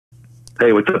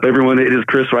Hey, what's up, everyone? It is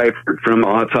Chris Reifert from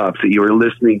Autopsy. You are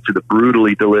listening to the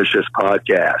Brutally Delicious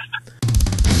podcast.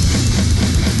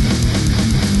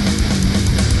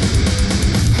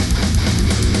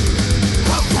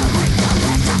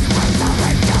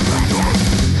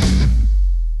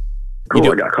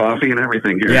 Cool, I got coffee and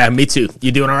everything here. Yeah, me too.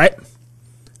 You doing all right?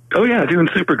 Oh, yeah, doing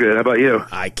super good. How about you?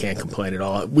 I can't complain at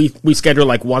all. We schedule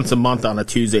like once a month on a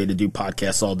Tuesday to do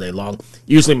podcasts all day long.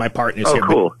 Usually my partner's here.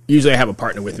 Cool. Usually I have a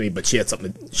partner with me, but she had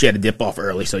to dip off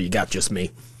early, so you got just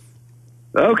me.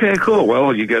 Okay, cool.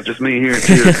 Well, you got just me here,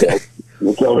 too.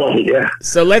 That's all right, yeah.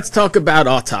 So let's talk about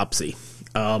Autopsy.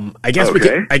 I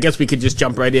guess we could just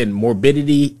jump right in.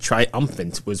 Morbidity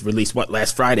Triumphant was released,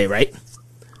 last Friday, right?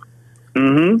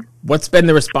 Mm-hmm. What's been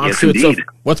the response to indeed. it?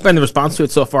 What's been the response to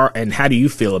it so far, and how do you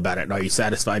feel about it? Are you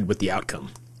satisfied with the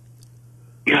outcome?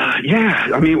 Yeah.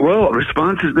 I mean, well,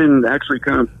 response has been actually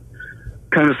kind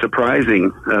of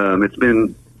surprising. It's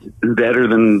been better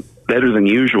than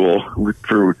usual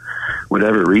for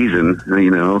whatever reason.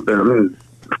 You know,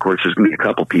 of course, there's going to be a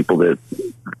couple people that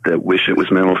wish it was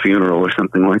Mental Funeral or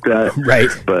something like that, right?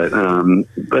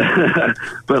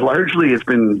 But largely, it's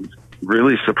been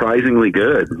really surprisingly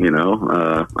good. You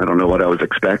know, I don't know what I was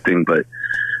expecting, but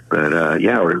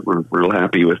yeah, we're real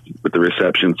happy with the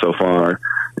reception so far.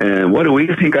 And what do we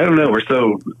think? I don't know. We're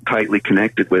so tightly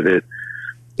connected with it.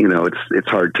 You know, it's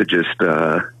hard to just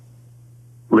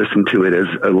listen to it as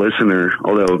a listener.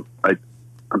 Although I'm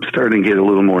starting to get a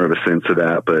little more of a sense of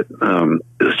that. But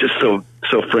it was just so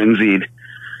frenzied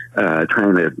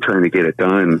trying to get it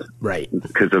done, right?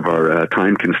 Because of our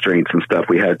time constraints and stuff.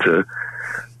 We had to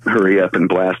hurry up and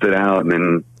blast it out,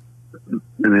 and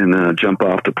then jump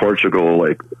off to Portugal,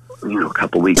 like, you know, a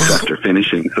couple weeks after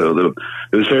finishing. So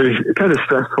it was very kind of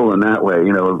stressful in that way.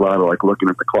 You know, it was a lot of like looking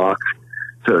at the clock,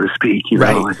 so to speak. You know,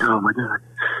 right. Like, oh my god.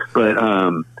 But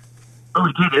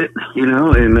we did it. You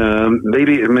know, and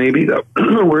maybe that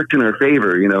worked in our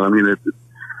favor. You know, I mean,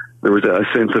 there was a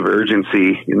sense of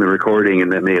urgency in the recording,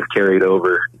 and that may have carried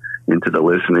over into the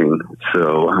listening.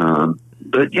 So.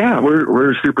 But yeah,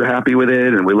 we're super happy with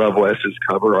it, and we love Wes's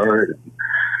cover art.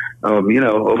 You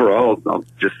know, overall, I'll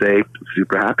just say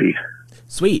super happy.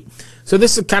 Sweet. So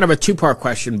this is kind of a two-part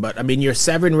question, but I mean, you're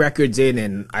 7 records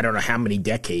in I don't know how many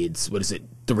decades. What is it?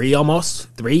 3 almost?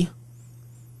 3?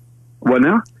 What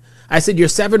now? I said you're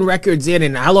 7 records in,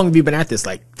 and how long have you been at this?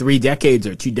 Like 3 decades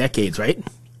or 2 decades, right?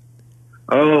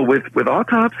 Oh, with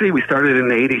Autopsy, we started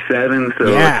in '87,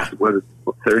 so yeah. It's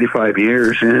 35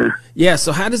 years. Yeah. Yeah.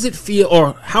 So how does it feel,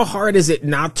 or how hard is it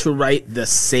not to write the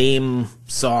same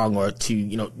song, or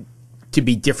to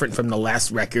be different from the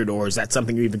last record, or is that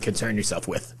something you even concern yourself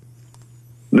with?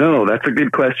 No, that's a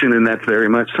good question, and that's very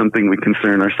much something we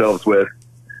concern ourselves with.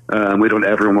 We don't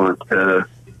ever want to,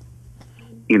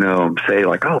 you know, say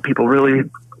like, oh, people really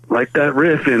like that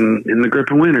riff in The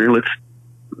Grip of Winter. Let's,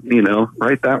 you know,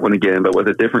 write that one again, but with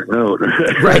a different note,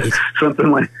 right? something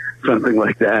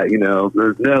like that. You know,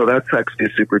 no, that's actually a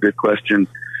super good question.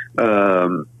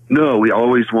 No, we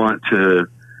always want to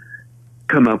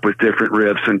come up with different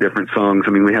riffs and different songs.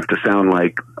 I mean, we have to sound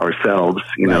like ourselves,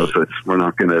 you know, so we're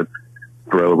not going to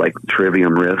throw like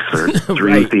Trivium riffs or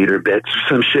Dream right. Theater bits or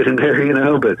some shit in there, you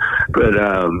know, but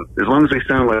as long as we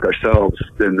sound like ourselves,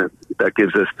 then that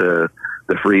gives us the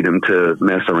freedom to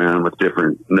mess around with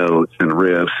different notes and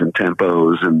riffs and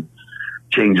tempos and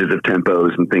changes of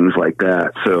tempos and things like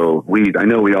that. So I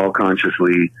know we all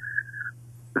consciously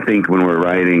think when we're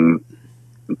writing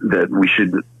that we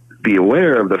should be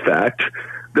aware of the fact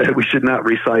that we should not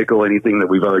recycle anything that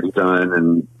we've already done.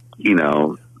 And, you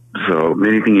know, so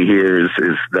anything you hear is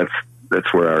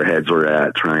that's where our heads were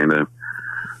at, trying to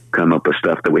come up with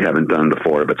stuff that we haven't done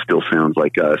before, but still sounds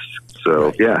like us. So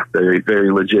right. Yeah, very,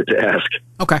 very legit to ask.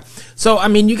 Okay. So, I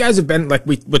mean, you guys have been, like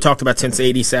we talked about, since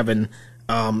 '87,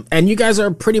 and you guys are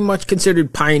pretty much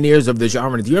considered pioneers of the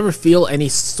genre. Do you ever feel any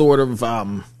sort of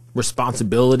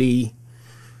responsibility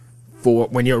for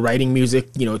when you're writing music,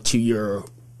 you know, to your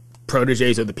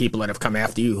proteges or the people that have come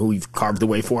after you, who you've carved the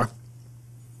way for?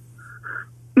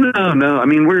 No. I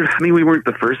mean, we weren't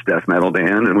the first death metal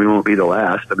band, and we won't be the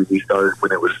last. I mean, we started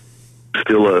when it was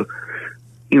still a,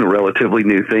 you know, relatively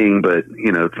new thing, but,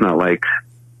 you know, it's not like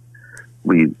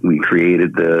we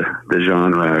created the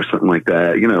genre or something like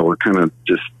that. You know, we're kind of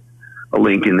just a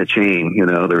link in the chain. You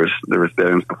know, there was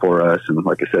bands before us, and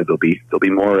like I said, there'll be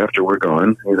more after we're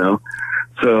gone. You know,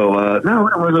 so no,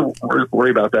 we don't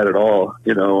worry about that at all.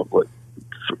 You know,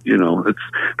 it's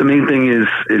the main thing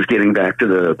is getting back to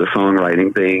the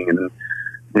songwriting thing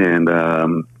and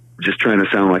just trying to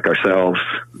sound like ourselves.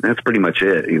 That's pretty much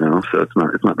it. You know, so it's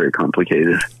not very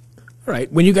complicated. All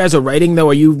right. When you guys are writing, though,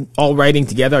 are you all writing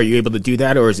together? Are you able to do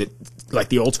that, or is it like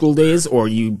the old school days, or are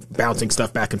you bouncing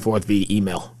stuff back and forth via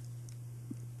email?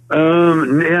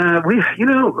 Yeah, we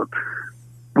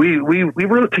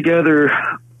wrote together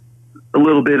a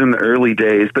little bit in the early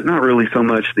days, but not really so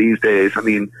much these days. I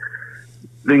mean,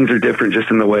 things are different just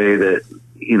in the way that,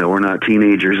 we're not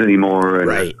teenagers anymore, and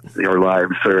right. Our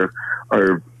lives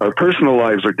our personal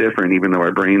lives are different, even though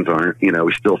our brains aren't.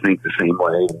 We still think the same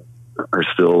way, are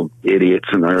still idiots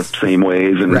in our same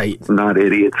ways, and right. not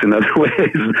idiots in other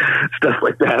ways, stuff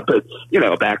like that. But,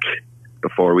 back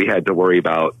before we had to worry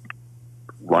about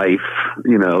life,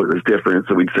 it was different.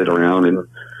 So we'd sit around in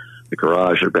the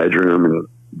garage or bedroom and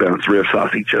bounce riffs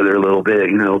off each other a little bit,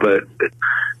 but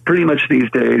pretty much these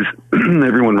days,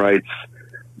 everyone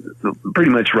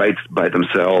pretty much writes by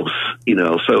themselves,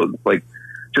 so like,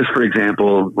 just for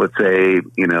example, let's say,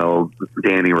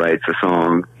 Danny writes a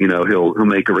song, he'll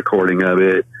make a recording of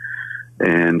it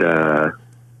and,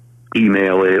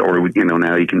 email it, or,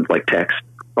 now you can like text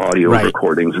audio right.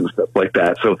 recordings and stuff like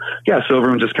that. So yeah, so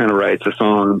everyone just kind of writes a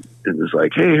song and is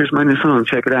like, hey, here's my new song,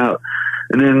 check it out.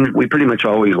 And then we pretty much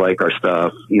always like our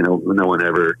stuff, no one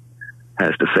ever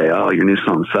has to say, oh, your new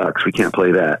song sucks, we can't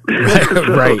play that.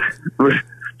 Right.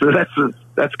 So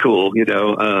that's cool,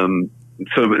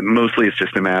 so mostly it's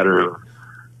just a matter of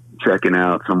checking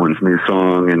out someone's new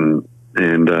song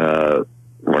and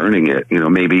learning it,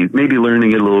 maybe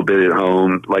learning it a little bit at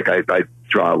home. Like I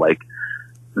draw like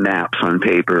maps on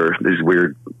paper, these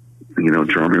weird,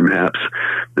 drummer maps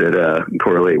that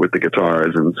correlate with the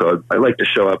guitars. And so I like to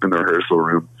show up in the rehearsal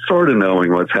room sort of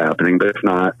knowing what's happening, but if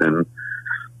not, then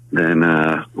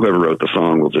whoever wrote the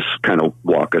song will just kind of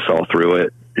walk us all through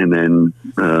it. And then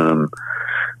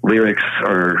lyrics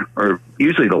are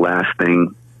usually the last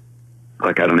thing.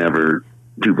 Like I don't ever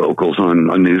do vocals on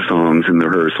new songs in the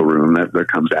rehearsal room. That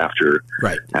comes after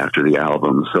the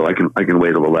album. So I can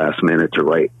wait till the last minute to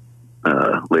write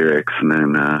lyrics. And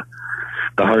then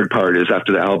the hard part is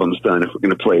after the album's done, if we're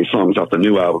going to play songs off the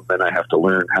new album, then I have to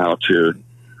learn how to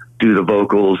do the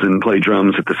vocals and play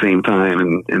drums at the same time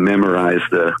and memorize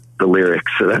the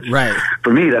lyrics. So that's right.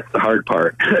 For me, that's the hard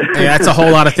part. Hey, that's a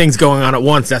whole lot of things going on at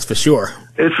once. That's for sure.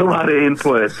 It's a lot of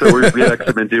input. So we've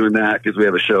actually been doing that because we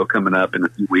have a show coming up in a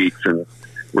few weeks, and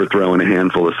we're throwing a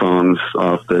handful of songs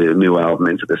off the new album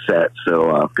into the set.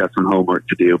 So I've got some homework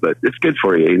to do, but it's good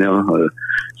for you,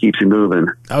 keeps you moving.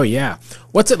 Oh yeah.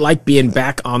 What's it like being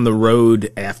back on the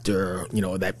road after,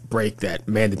 that break, that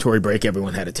mandatory break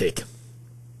everyone had to take?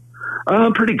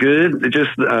 Pretty good. It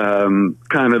just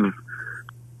kind of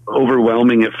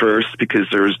overwhelming at first because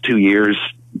there was 2 years,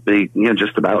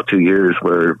 just about 2 years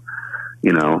where,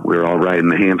 we were all riding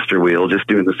the hamster wheel, just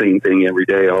doing the same thing every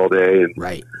day, all day, and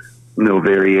right. No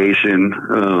variation.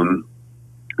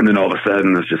 And then all of a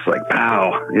sudden it's just like,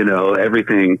 wow,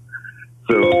 everything.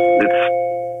 So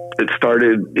it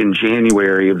started in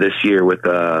January of this year with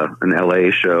an LA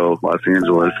show, Los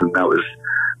Angeles, and that was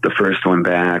the first one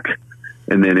back.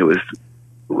 And then it was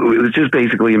just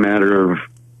basically a matter of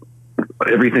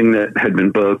everything that had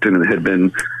been booked and had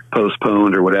been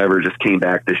postponed or whatever just came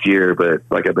back this year. But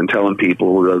like I've been telling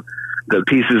people, the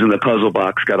pieces in the puzzle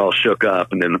box got all shook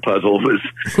up, and then the puzzle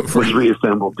was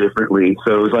reassembled differently.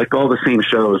 So it was like all the same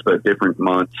shows, but different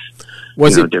months,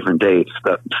 different dates,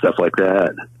 stuff like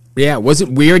that. Yeah. Was it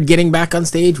weird getting back on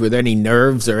stage? Were there any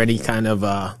nerves or any kind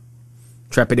of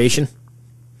trepidation?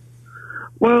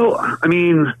 Well, I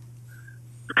mean,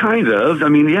 kind of. I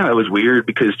mean, yeah, it was weird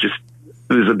because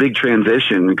it was a big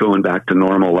transition going back to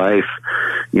normal life,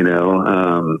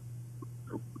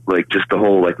 like just the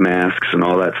whole like masks and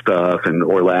all that stuff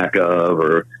or lack of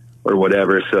or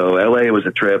whatever. So LA was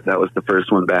a trip. That was the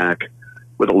first one back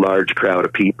with a large crowd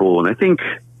of people. And I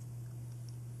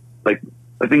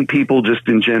think people just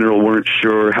in general weren't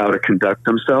sure how to conduct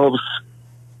themselves,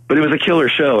 but it was a killer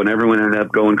show and everyone ended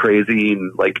up going crazy.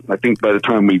 And like, I think by the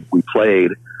time we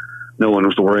played, no one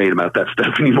was worried about that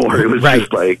stuff anymore. It was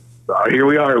just like, oh, here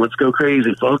we are. Let's go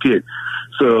crazy. Fuck it.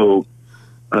 So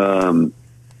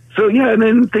yeah, and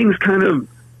then things kind of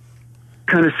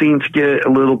seemed to get a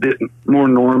little bit more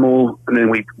normal. And then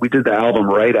we did the album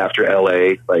right after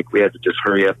LA. Like we had to just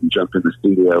hurry up and jump in the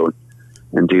studio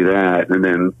and do that. And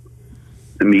then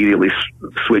immediately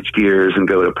switch gears and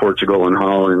go to Portugal and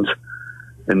Holland.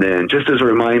 And then just as a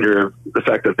reminder of the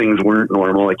fact that things weren't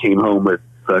normal, I came home with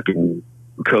fucking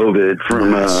COVID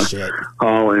from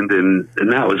Holland, and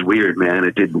that was weird, man.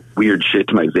 It did weird shit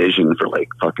to my vision for like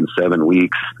fucking 7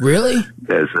 weeks. Really?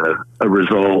 As a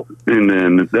result, and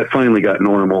then that finally got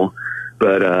normal.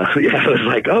 But yeah, I was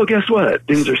like, oh, guess what?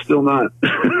 Things are still not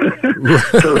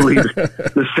totally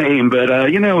the same. But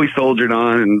we soldiered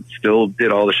on and still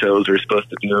did all the shows we were supposed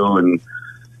to do, and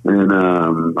and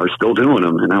are still doing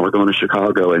them. And now we're going to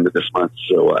Chicago into this month.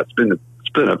 So it's been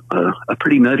a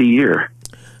pretty nutty year.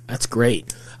 That's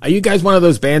great. Are you guys one of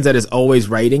those bands that is always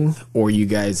writing, or you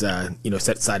guys,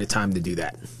 set aside a time to do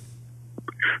that?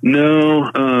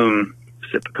 No,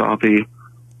 sip of coffee.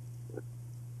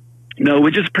 No,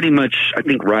 we just pretty much, I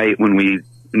think, write when we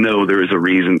know there is a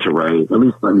reason to write. At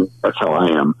least, I mean, that's how I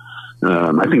am.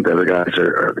 I think the other guys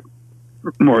are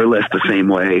more or less the same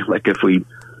way. Like if we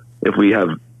have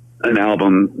an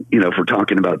album, if we're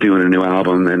talking about doing a new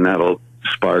album, then that'll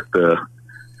spark the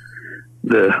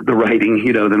writing,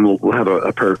 then we'll have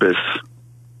a purpose,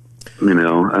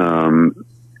 and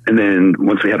then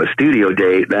once we have a studio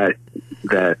date,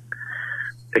 that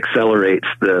accelerates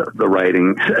the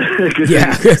writing.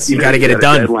 Yeah, you got to get it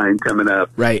done. Deadline coming up,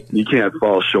 right? You can't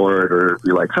fall short or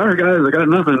be like, sorry guys, I got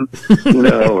nothing,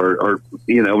 or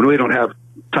when we don't have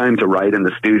time to write in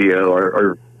the studio,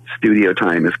 or studio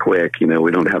time is quick. We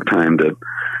don't have time to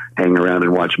hang around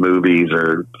and watch movies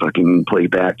or fucking play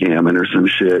backgammon or some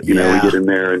shit. We get in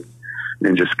there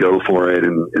and just go for it,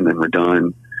 and then we're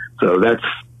done. So that's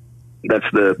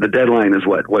the deadline is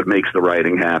what makes the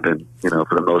writing happen,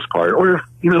 for the most part. Or,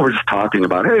 we're just talking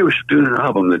about, hey, we should do an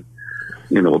album, that,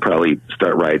 we'll probably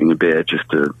start writing a bit just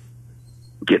to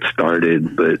get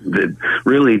started. But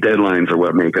really deadlines are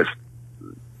what make us,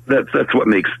 that's what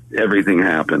makes everything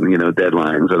happen,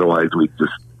 deadlines. Otherwise we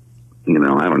just, I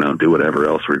don't know, do whatever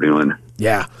else we're doing.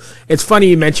 Yeah. It's funny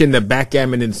you mentioned the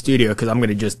backgammon in the studio, because I'm going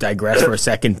to just digress for a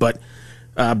second. But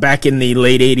back in the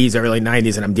late 80s, early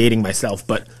 90s, and I'm dating myself,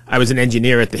 but I was an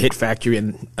engineer at the Hit Factory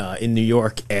in New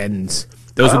York, and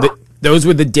those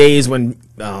were the days when,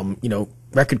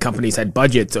 record companies had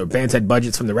budgets, or bands had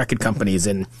budgets from the record companies,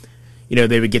 and,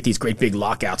 they would get these great big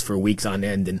lockouts for weeks on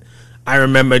end. And I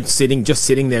remember sitting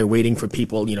there waiting for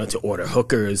people, to order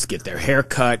hookers, get their hair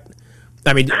cut.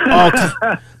 I mean,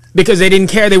 because they didn't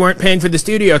care. They weren't paying for the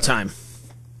studio time.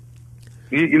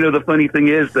 The funny thing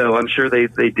is, though, I'm sure they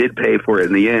did pay for it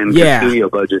in the end. Yeah. Studio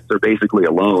budgets are basically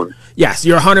a loan. Yes,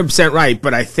 you're 100% right.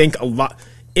 But I think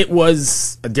it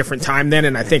was a different time then.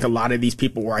 And I think I know a lot of these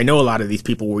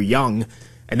people were young,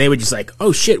 and they were just like,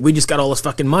 oh shit, we just got all this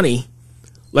fucking money.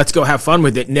 Let's go have fun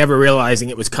with it, never realizing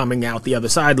it was coming out the other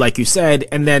side, like you said.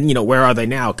 And then, where are they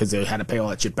now? Because they had to pay all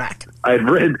that shit back. I've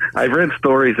read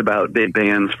stories about big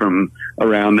bands from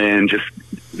around then, just,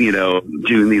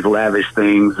 doing these lavish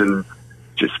things and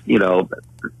just,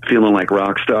 feeling like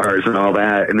rock stars and all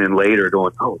that. And then later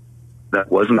going, oh,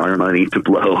 that wasn't our money to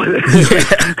blow.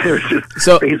 They were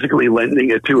just basically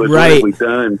lending it to us. Right. What we've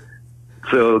done.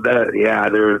 So that, yeah,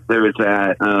 there is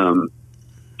that.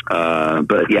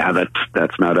 But yeah,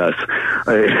 that's not us.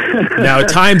 Now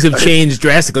times have changed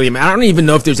drastically. I mean, I don't even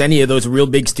know if there's any of those real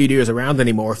big studios around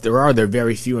anymore. If there are, they're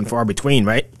very few and far between,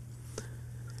 right?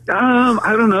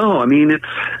 I don't know. I mean,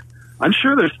 I'm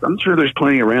sure there's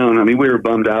plenty around. I mean, we were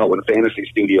bummed out when Fantasy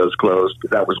Studios closed,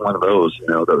 because that was one of those,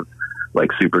 the like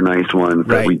super nice ones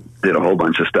that we did a whole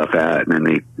bunch of stuff at, and then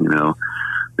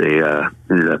they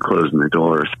ended up closing the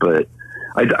doors. But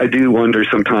I do wonder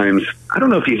sometimes, I don't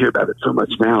know if you hear about it so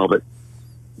much now, but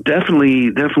definitely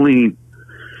in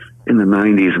the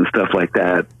 90s and stuff like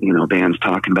that, bands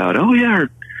talking about, oh yeah, our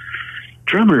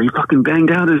drummer, he fucking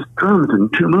banged out his drums in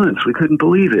 2 months. We couldn't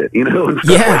believe it, and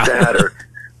stuff like that.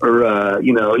 Or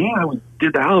we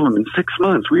did the album in 6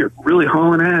 months. We were really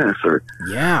hauling ass, or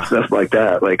stuff like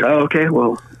that. Like, oh, okay,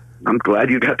 well, I'm glad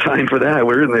you got time for that.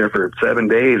 We're in there for 7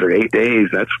 days or 8 days.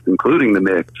 That's including the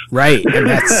mix. Right, and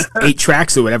that's 8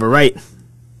 tracks or whatever, right?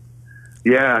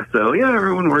 Yeah, so,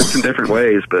 everyone works in different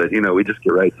ways, but, we just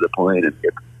get right to the point and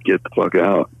get the fuck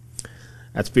out.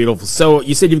 That's beautiful. So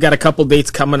you said you've got a couple dates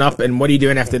coming up, and what are you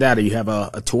doing after that? Do you have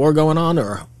a tour going on,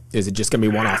 or is it just going to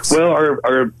be one-offs? Well,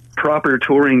 our proper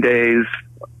touring days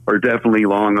are definitely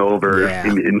long over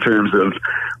in terms of,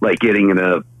 like, getting in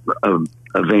a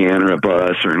van or a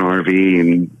bus or an RV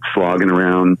and slogging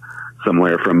around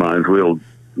somewhere for a month. We'll,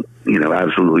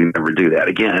 absolutely never do that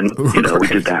again.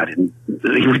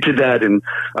 We did that in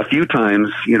a few times,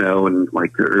 in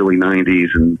like the early 90s,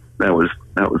 and that was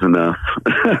enough.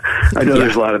 I know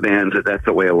there's a lot of bands that's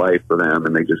a way of life for them,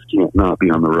 and they just can't not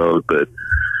be on the road, but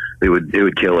it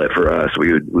would kill it for us.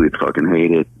 We would fucking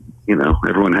hate it.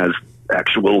 Everyone has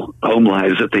actual home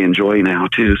lives that they enjoy now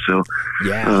too. So,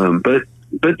 but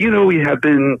we have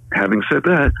been, having said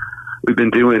that, we've been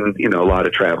doing, a lot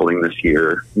of traveling this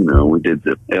year. We did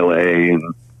the LA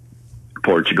and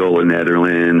Portugal and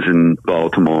Netherlands and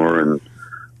Baltimore and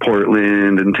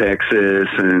Portland and Texas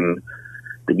and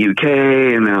the UK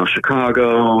and now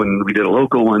Chicago. And we did a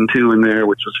local one too in there,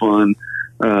 which was fun.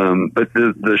 But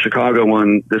the Chicago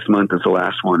one this month is the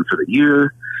last one for the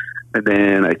year. And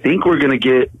then I think we're going to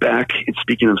get back,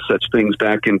 speaking of such things,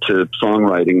 back into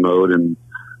songwriting mode and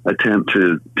attempt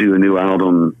to do a new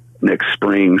album next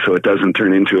spring so it doesn't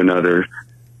turn into another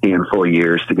handful of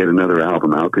years to get another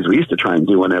album out. Because we used to try and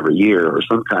do one every year or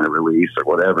some kind of release or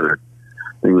whatever.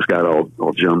 Things got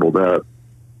all jumbled up.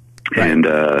 Right. And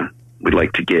we'd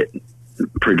like to get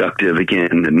productive again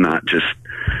and not just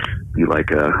be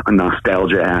like a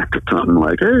nostalgia act of something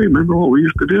like, hey, remember what we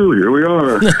used to do? Here we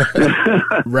are.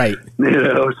 Right.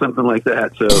 Something like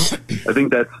that. So I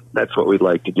think that's what we'd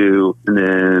like to do. And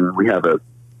then we have a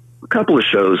couple of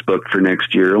shows booked for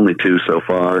next year, only 2 so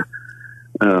far.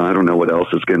 I don't know what else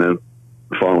is going to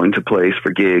fall into place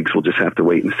for gigs. We'll just have to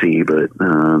wait and see. But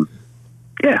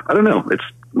yeah, I don't know.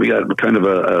 We got kind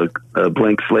of a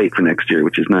blank slate for next year,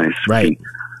 which is nice. Right.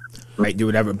 Right, do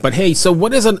whatever. But hey, so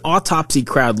what does an Autopsy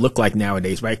crowd look like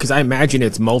nowadays, right? Because I imagine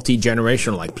it's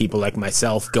multi-generational, like people like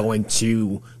myself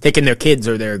taking their kids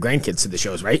or their grandkids to the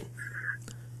shows, right?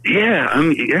 Yeah,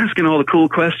 I'm asking all the cool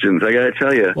questions, I gotta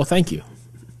tell you. Well, thank you.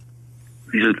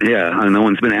 Yeah, no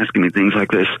one's been asking me things like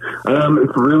this.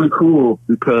 It's really cool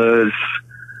because,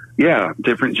 yeah,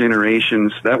 different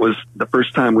generations. That was the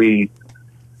first time we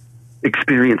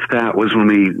experienced that was when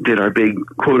we did our big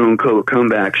quote-unquote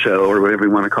comeback show or whatever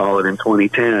you want to call it in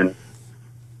 2010.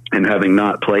 And having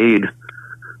not played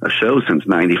a show since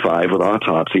 95 with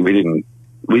Autopsy, we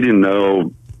didn't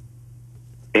know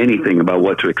anything about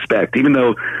what to expect, even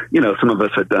though, some of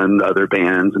us had done other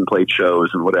bands and played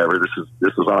shows and whatever.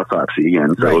 This was Autopsy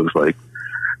again. So It was like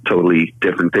totally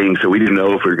different thing. So we didn't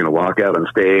know if we were going to walk out on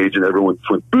stage and everyone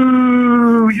went,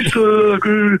 boo, you suck,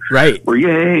 right, or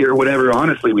yay, or whatever.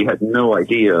 Honestly, we had no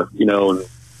idea, and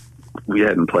we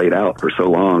hadn't played out for so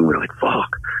long. We're like,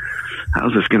 fuck,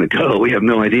 how's this going to go? We have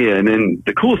no idea. And then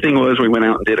the cool thing was we went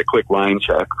out and did a quick line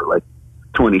check for like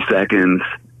 20 seconds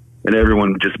and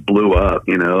everyone just blew up,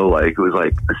 like it was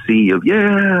like a sea of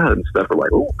yeah and stuff. We're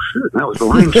like, oh shit, that was the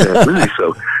line check. Nice.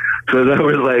 So that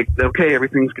was like, okay,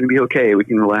 everything's going to be okay. We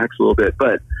can relax a little bit.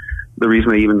 But the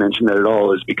reason I even mentioned that at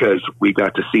all is because we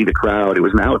got to see the crowd. It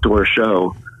was an outdoor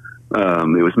show.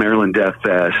 It was Maryland Death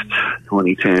Fest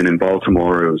 2010 in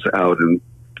Baltimore. It was out in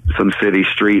some city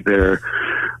street there.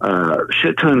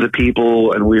 Shit tons of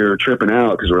people. And we were tripping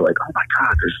out because we're like, oh my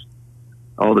God, there's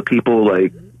all the people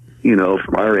like,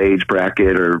 from our age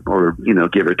bracket or,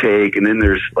 give or take. And then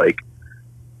there's like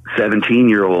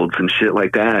 17-year-olds and shit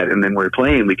like that. And then we're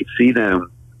playing, we could see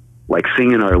them like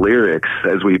singing our lyrics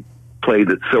as we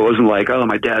played it. So it wasn't like, oh,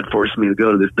 my dad forced me to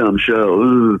go to this dumb show,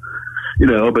 ooh,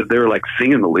 but they were like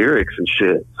singing the lyrics and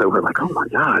shit. So we're like, oh my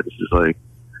God, this is like,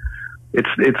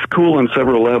 it's cool on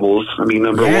several levels. I mean,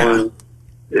 number one,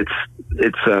 it's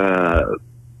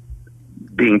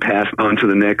being passed on to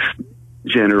the next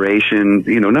generation,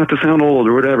 not to sound old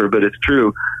or whatever, but it's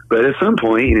true. But at some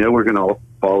point, we're going to all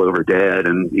fall over dead.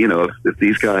 And, if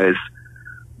these guys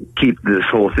keep this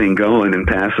whole thing going and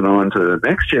pass it on to the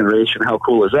next generation, how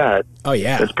cool is that? Oh,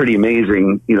 yeah. That's pretty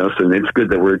amazing. So it's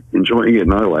good that we're enjoying it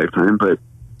in our lifetime. But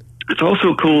it's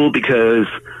also cool because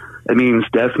it means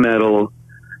death metal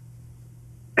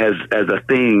as a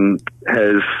thing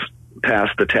has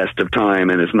passed the test of time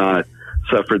and has not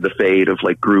suffered the fate of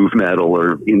like groove metal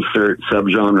or insert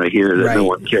subgenre here that no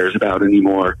one cares about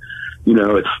anymore.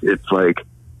 It's like,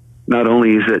 not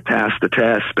only is it past the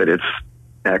test, but it's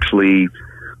actually,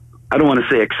 I don't want to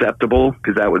say acceptable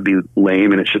because that would be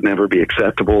lame and it should never be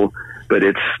acceptable, but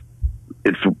it's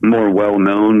more well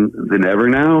known than ever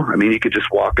now. I mean, you could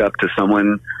just walk up to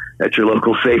someone at your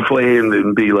local Safeway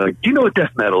and be like, do you know what death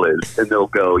metal is? And they'll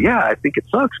go, yeah, I think it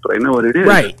sucks, but I know what it is.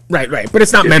 Right. But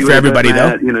it's not meant for everybody,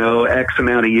 though. X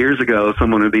amount of years ago,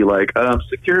 someone would be like,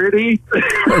 security?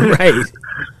 Right.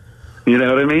 You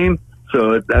know what I mean?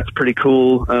 So that's pretty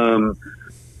cool.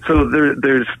 So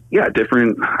there's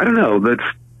different, I don't know,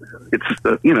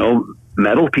 it's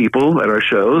metal people at our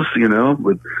shows,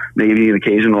 with maybe an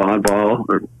occasional oddball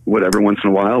or whatever once in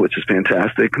a while, which is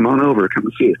fantastic. Come on over, come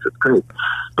and see us. It's great.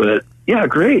 But yeah,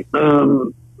 great.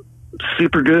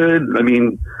 Super good. I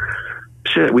mean,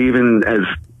 shit, we even, as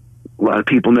a lot of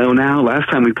people know now, last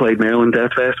time we played Maryland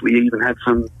Death Fest, we even had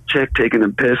some chick taking a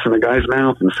piss in a guy's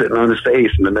mouth and sitting on his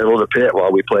face in the middle of the pit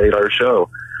while we played our show.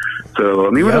 So, I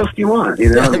mean, what else do you want?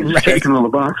 Just checking all the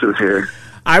boxes here.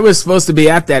 I was supposed to be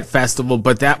at that festival,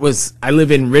 but I live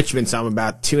in Richmond, so I'm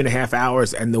about 2.5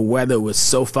 hours, and the weather was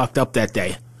so fucked up that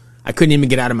day. I couldn't even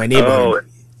get out of my neighborhood. Oh,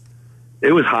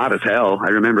 it was hot as hell. I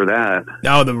remember that.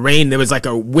 No, the rain. There was like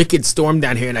a wicked storm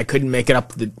down here, and I couldn't make it I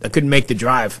couldn't make the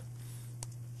drive.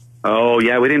 Oh,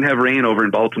 yeah, we didn't have rain over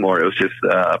in Baltimore. It was just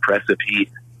oppressive heat.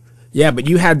 Yeah, but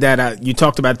you had that. You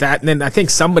talked about that, and then I think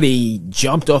somebody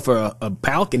jumped off a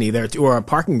balcony there, or a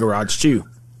parking garage too.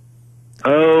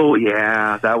 Oh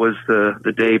yeah, that was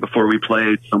the day before we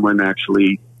played. Someone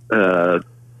actually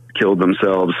killed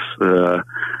themselves at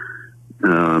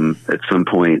some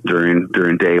point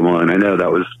during day one. I know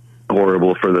that was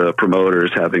horrible for the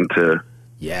promoters having to.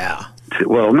 Yeah.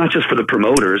 Well, not just for the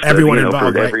promoters, everyone but,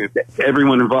 involved.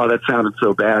 Everyone involved. That sounded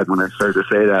so bad when I started to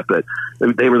say that, but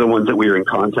they were the ones that we were in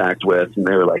contact with, and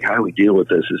they were like, "How do we deal with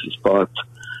this? This is fucked,"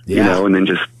 you know. And then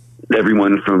just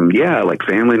everyone from like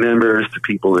family members to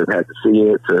people that had to see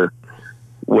it to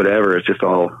whatever. It's just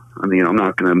all. I mean, I'm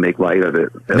not going to make light of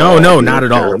it. No, not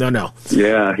at all. No.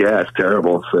 Yeah, it's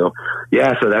terrible. So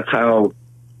so that's how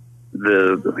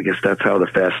I guess that's how the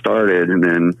fest started, and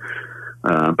then,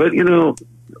 but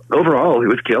overall, it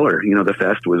was killer. The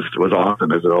fest was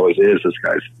awesome, as it always is. Those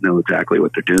guys know exactly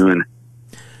what they're doing.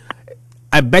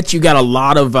 I bet you got a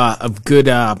lot of good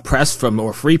press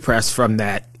or free press from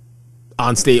that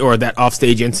on stage or that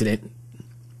offstage incident.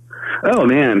 Oh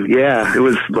man, yeah, it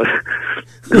was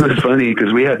funny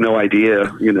because we had no idea.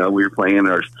 We were playing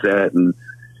our set, and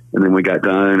then we got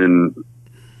done, and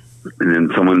then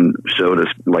someone showed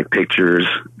us like pictures.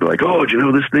 They're like, "Oh, did you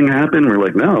know this thing happened?" We're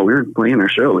like, "No, we were playing our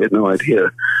show. We had no idea."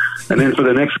 And then for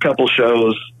the next couple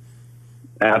shows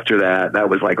after that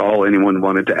was like all anyone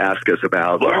wanted to ask us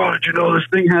about. "Oh, did you know this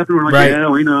thing happened?" We're like, right. "Yeah,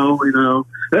 we know."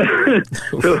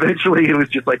 So eventually it was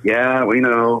just like, "Yeah, we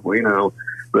know."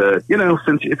 But,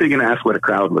 since if you're going to ask what a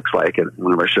crowd looks like at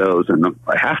one of our shows, and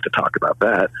I have to talk about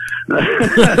that.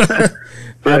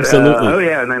 But, absolutely.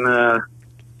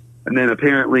 And then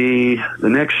apparently the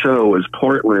next show was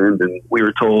Portland, and we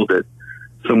were told that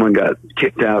someone got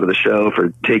kicked out of the show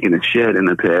for taking a shit in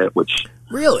the pit, which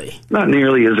really not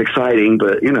nearly as exciting,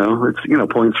 but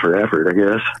it's points for effort, I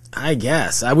guess. I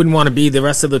guess I wouldn't want to be the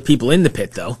rest of the people in the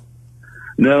pit, though.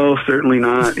 No, certainly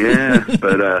not. Yeah,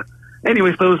 but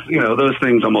anyways, those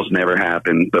things almost never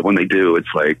happen. But when they do, it's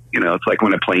like it's like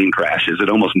when a plane crashes. It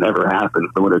almost never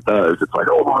happens, but when it does, it's like,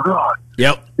 oh my god.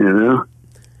 Yep.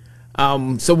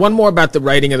 So one more about the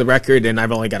writing of the record, and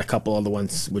I've only got a couple other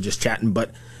ones. We're just chatting,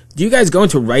 but do you guys go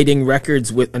into writing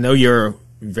records with? I know you're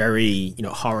very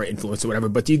horror influence or whatever,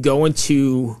 but do you go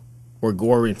into or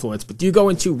gore influence? But do you go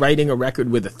into writing a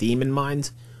record with a theme in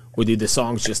mind, or do the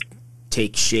songs just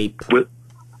take shape with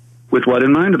what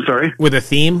in mind? I'm sorry. With a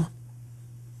theme.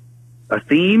 A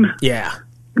theme? Yeah.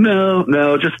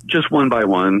 No, just one by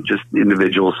one, just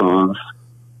individual songs.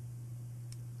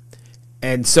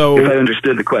 And so, if I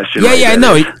understood the question, no,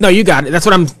 you got it. That's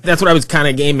what I was kind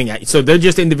of aiming at. So they're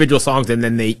just individual songs, and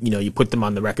then they, you put them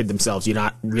on the record themselves. You're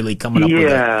not really coming up with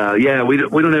it. Yeah. We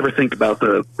don't ever think about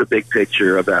the big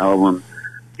picture of the album.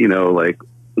 Like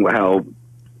how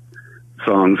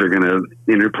songs are going to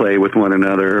interplay with one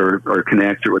another or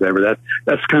connect or whatever.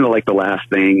 That's kind of like the last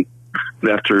thing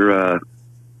after.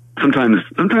 Sometimes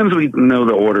we know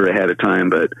the order ahead of time,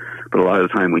 but a lot of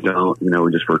the time we don't.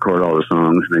 We just record all the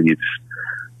songs, and then you just.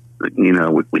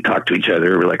 We talk to each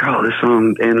other. We're like, oh, this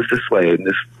song ends this way, and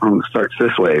this song starts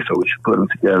this way, so we should put them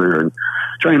together and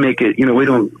try and make it. We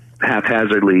don't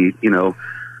haphazardly,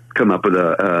 come up with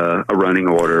a running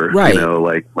order. Right.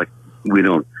 Like we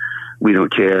don't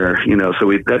care. So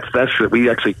we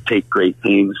actually take great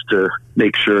pains to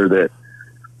make sure that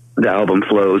the album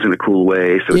flows in a cool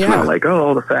way. So it's not like, oh,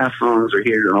 all the fast songs are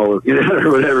here and all of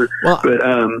or whatever.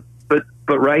 Well,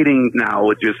 But writing now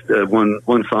with just one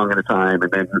song at a time,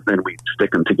 and then we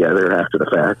stick them together after the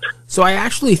fact. So I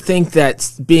actually think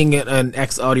that, being an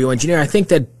ex-audio engineer, I think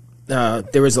that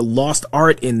there is a lost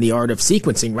art in the art of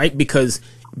sequencing, right? Because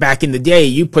back in the day,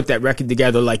 you put that record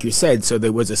together, like you said, so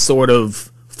there was a sort of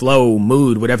flow,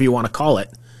 mood, whatever you want to call it.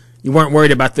 You weren't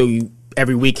worried about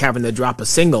every week having to drop a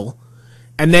single.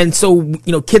 And then, so,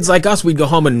 kids like us, we'd go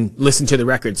home and listen to the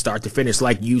record start to finish,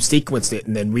 like you sequenced it,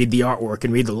 and then read the artwork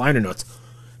and read the liner notes.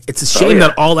 It's a shame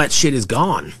that all that shit is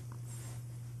gone.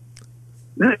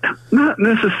 Not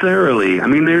necessarily. I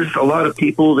mean, there's a lot of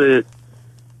people that,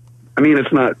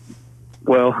 it's not,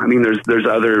 there's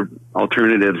other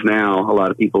alternatives now. A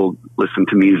lot of people listen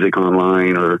to music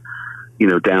online or,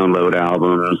 download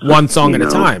albums. One song at a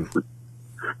time.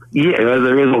 Yeah,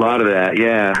 there is a lot of that.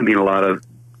 Yeah.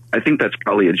 I think that's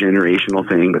probably a generational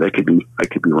thing, but I could be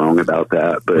wrong about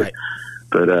that. But, right.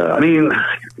 But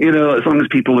as long as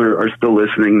people are still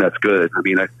listening, that's good.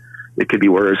 It could be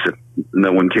worse if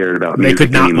no one cared about music They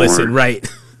could not anymore. listen, right?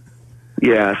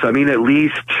 Yeah, so at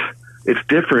least it's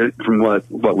different from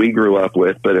what we grew up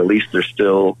with, but at least they're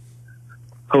still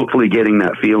hopefully getting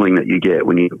that feeling that you get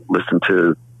when you listen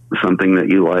to something that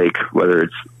you like, whether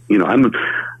it's,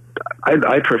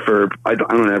 I prefer, I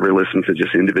don't ever listen to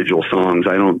just individual songs.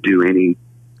 I don't do any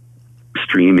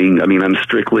streaming. I mean, I'm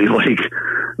strictly like,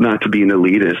 not to be an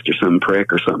elitist or some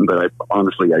prick or something, but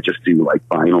honestly, I just do like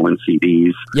vinyl and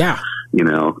CDs. Yeah. You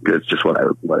know, it's just what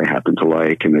I happen to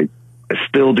like. And I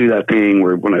still do that thing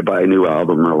where when I buy a new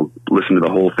album, I'll listen to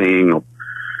the whole thing. I'll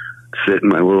sit in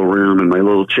my little room in my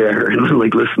little chair and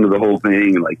like listen to the whole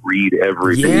thing and like read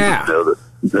everything. Yeah. You know,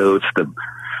 the notes, the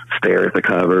stare at the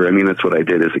cover. I mean, that's what I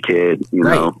did as a kid, you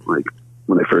know, like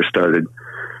when I first started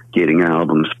getting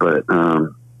albums. But,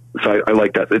 so I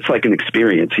like that. It's like an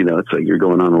experience, you know, it's like you're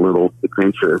going on a little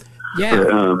adventure. Yeah.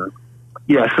 But,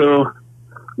 yeah. So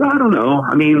I don't know.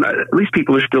 I mean, at least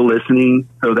people are still listening,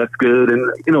 so that's good.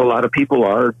 And, you know, a lot of people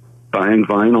are buying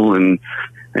vinyl and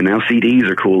now CDs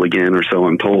are cool again, or so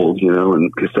I'm told, you know,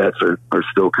 and cassettes are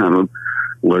still kind of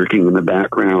lurking in the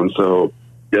background. So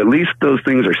at least those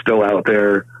things are still out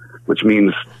there, which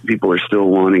means people are still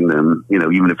wanting them, you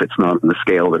know, even if it's not on the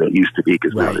scale that it used to be,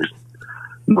 because now there's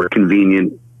more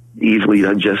convenient, easily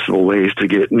digestible ways to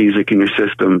get music in your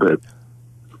system. But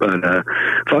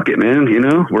fuck it, man, you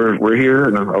know, we're here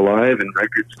and alive and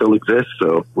records still exist.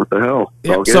 So what the hell?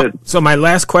 It's all good. So my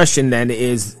last question then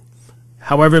is,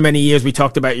 however many years we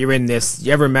talked about you're in this, do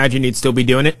you ever imagine you'd still be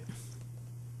doing it?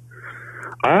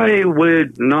 I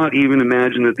would not even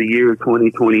imagine that the year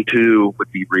 2022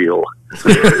 would be real.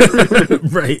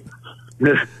 Right.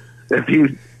 If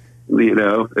you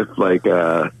know, if like,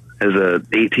 as a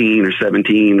 18 or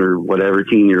 17 or whatever,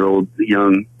 teen-year-old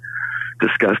young,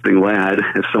 disgusting lad,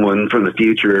 if someone from the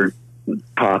future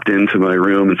popped into my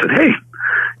room and said, "Hey,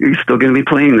 you're still going to be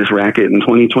playing this racket in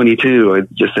 2022," I'd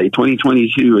just say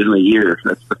 2022 isn't a year.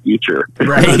 That's the future.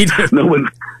 Right. no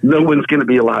one's going to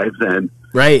be alive then.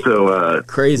 Right. So,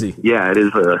 crazy. Yeah, it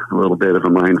is a little bit of a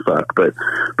mind fuck, but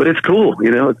it's cool.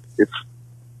 You know, it's,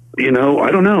 you know,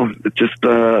 I don't know. It's just,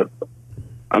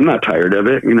 I'm not tired of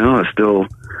it. You know, I still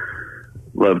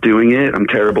love doing it. I'm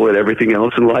terrible at everything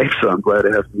else in life, so I'm glad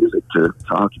to have music to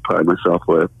occupy myself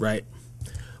with. Right.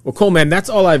 Well, cool, man. That's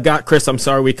all I've got, Chris. I'm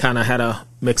sorry we kind of had a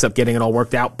mix-up getting it all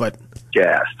worked out, but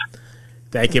Gassed.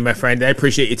 Thank you, my friend. I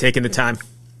appreciate you taking the time.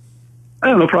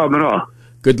 Oh, no problem at all.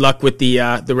 Good luck with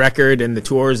the record and the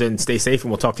tours, and stay safe, and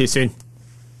we'll talk to you soon.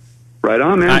 Right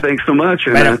on, man. Right. Thanks so much,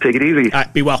 and take it easy. All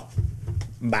right, be well.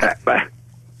 Bye. Bye.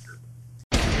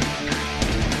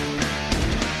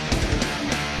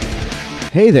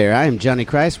 Hey there, I am Johnny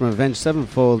Christ from Avenged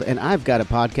Sevenfold, and I've got a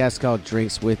podcast called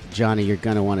Drinks with Johnny you're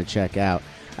going to want to check out.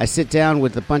 I sit down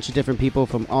with a bunch of different people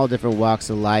from all different walks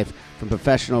of life, from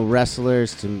professional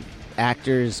wrestlers to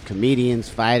actors, comedians,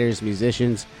 fighters,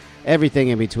 musicians, everything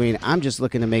in between. I'm just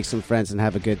looking to make some friends and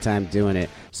have a good time doing it.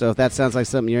 So if that sounds like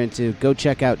something you're into, go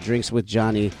check out Drinks with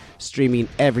Johnny, streaming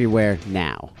everywhere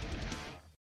now.